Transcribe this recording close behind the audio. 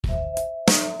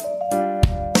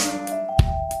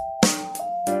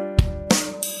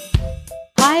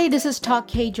Hi, this is Talk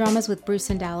K-Dramas with Bruce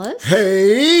and Dallas.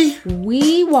 Hey!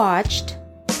 We watched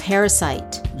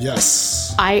Parasite.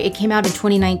 Yes. It came out in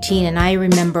 2019, and I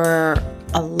remember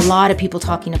a lot of people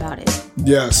talking about it.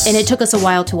 Yes. And it took us a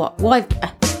while to watch. Well,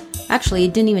 actually,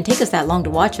 it didn't even take us that long to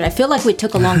watch it. I feel like it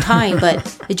took a long time,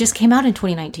 but it just came out in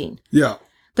 2019. Yeah.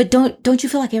 But don't you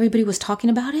feel like everybody was talking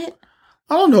about it?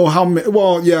 I don't know how many.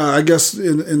 Well, yeah, I guess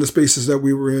in the spaces that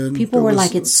we were in. People were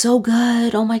like, it's so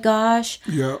good. Oh my gosh.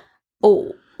 Yeah.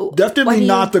 Oh. Definitely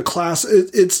not the class.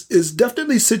 It's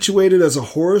definitely situated as a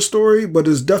horror story, but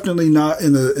it's definitely not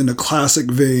in the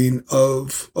classic vein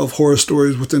of horror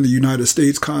stories within the United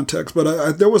States context.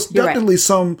 But there was definitely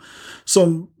some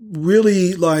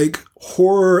really like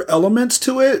horror elements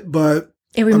to it. But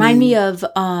it reminded me of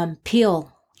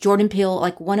Peele. Jordan Peele,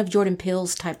 like one of Jordan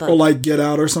Peele's type of, or like Get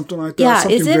Out or something like that. Yeah,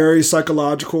 something very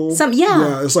psychological.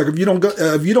 Yeah. It's like if you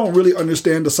don't really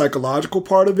understand the psychological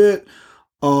part of it,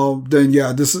 then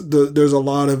yeah, there's a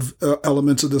lot of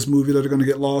elements of this movie that are going to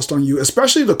get lost on you,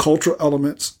 especially the cultural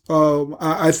elements.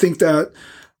 I think that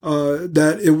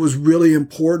it was really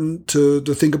important to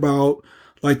think about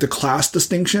like the class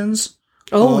distinctions.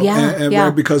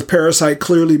 Yeah. Because parasite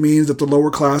clearly means that the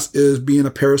lower class is being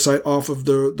a parasite off of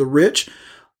the rich.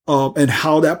 And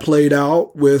how that played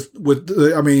out with,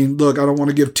 I mean, look, I don't want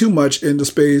to give too much into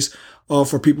space,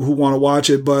 for people who want to watch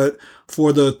it, but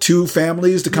for the two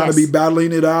families to kind of be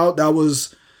battling it out, I'm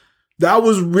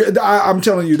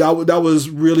telling you, that was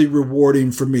really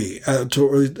rewarding for me at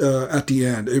the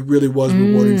end. It really was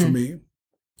rewarding for me.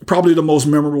 Probably the most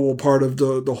memorable part of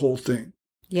the whole thing.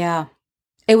 Yeah,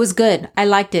 it was good. I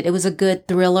liked it. It was a good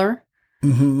thriller.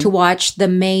 Mm-hmm. To watch the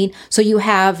main. So you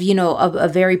have, a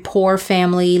very poor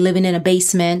family living in a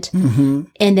basement. Mm-hmm.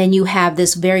 And then you have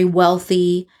this very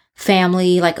wealthy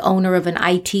family, like owner of an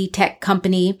IT tech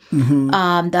company.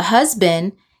 Mm-hmm. The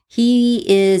husband, he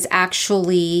is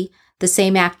actually the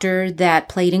same actor that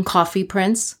played in Coffee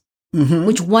Prince, mm-hmm.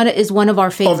 which is one of our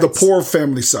favorites. Of the poor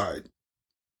family side.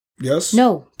 Yes?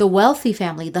 No, the wealthy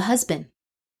family, the husband.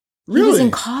 Really? He was in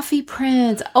Coffee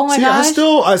Prince. Oh my gosh.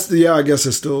 I guess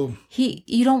it's still.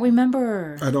 You don't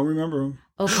remember. I don't remember him.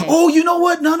 Okay. Oh, you know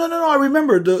what? No. I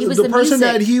remember the person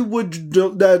that he would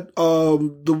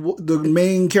the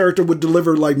main character would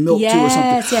deliver like milk to or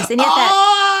something. Yes. And he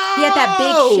had that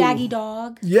big shaggy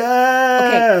dog.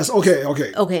 Yes.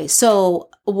 Okay. So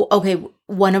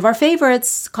one of our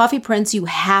favorites, Coffee Prince. You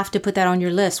have to put that on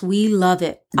your list. We love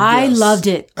it. Yes, I loved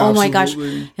it. Oh my gosh,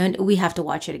 and we have to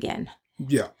watch it again.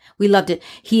 Yeah. We loved it.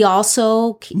 He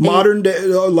also... Modern day,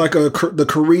 like the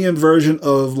Korean version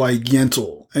of like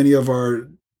Yentl. Any of our...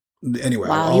 Anyway.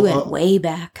 Wow, you went way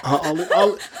back. And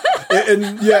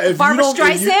yeah, if Barbra you don't...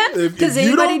 Streisand? If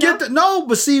you don't get that... No,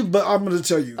 but I'm going to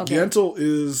tell you. Okay. Yentl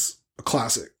is a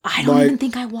classic. I don't even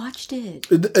think I watched it.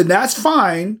 And that's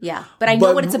fine. Yeah, but I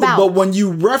know what it's about. But when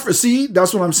you reference... See,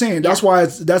 that's what I'm saying. That's why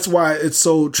it's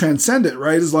so transcendent,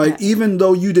 right? It's like, even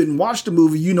though you didn't watch the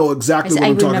movie, you know exactly what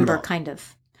I'm talking about. I remember, kind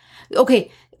of.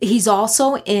 Okay, he's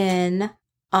also in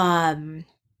My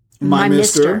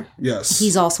Mister. Yes.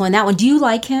 He's also in that one. Do you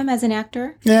like him as an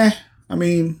actor? Yeah. I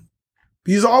mean,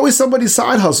 he's always somebody's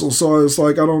side hustle, so it's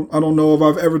like I don't know if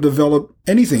I've ever developed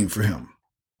anything for him.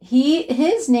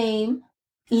 His name,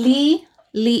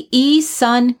 Lee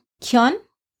Sun Kyun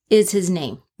is his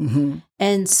name. Mm-hmm.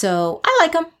 And so I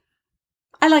like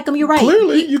him. You're right.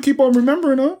 Clearly, you keep on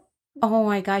remembering him. Oh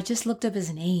my God, I just looked up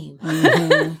his name.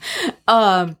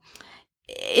 Mm-hmm.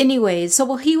 Anyways,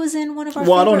 he was in one of our.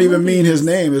 Well, I don't even movies. mean his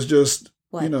name. It's just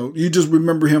what? You just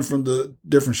remember him from the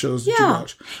different shows that you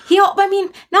watch. I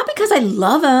mean, not because I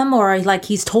love him or like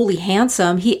he's totally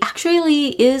handsome. He actually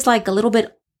is like a little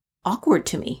bit awkward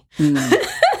to me. Mm.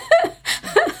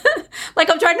 Like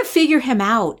I'm trying to figure him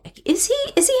out. Is he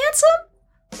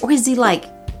handsome, or is he like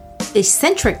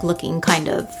eccentric looking, kind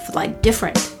of like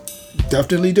different?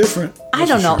 Definitely different. I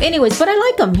don't know. Sure. Anyways, but I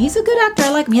like him. He's a good actor. I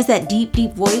like him. He has that deep,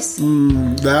 deep voice.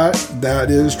 That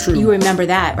is true. You remember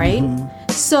that, right?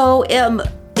 Mm-hmm. So,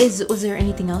 was there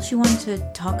anything else you wanted to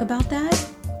talk about that?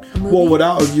 Well,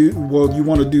 you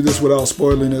want to do this without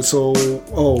spoiling it. So,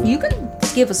 you can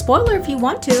give a spoiler if you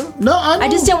want to. No, I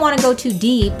just didn't want to go too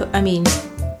deep. I mean,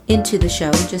 into the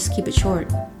show. Just keep it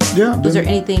short. Yeah. Was there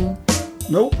anything?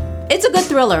 Nope. It's a good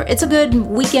thriller. It's a good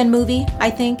weekend movie, I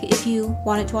think, if you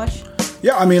wanted to watch.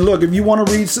 Yeah, I mean, look, if you want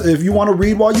to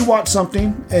read while you watch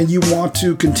something and you want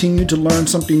to continue to learn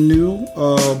something new,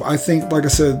 I think, like I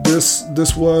said, this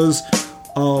was,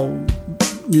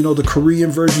 the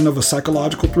Korean version of a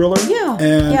psychological thriller. Yeah.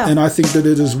 And I think that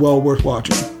it is well worth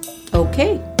watching.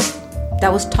 Okay.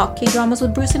 That was Talk K-Dramas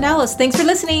with Bruce and Dallas. Thanks for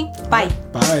listening. Bye.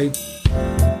 Bye.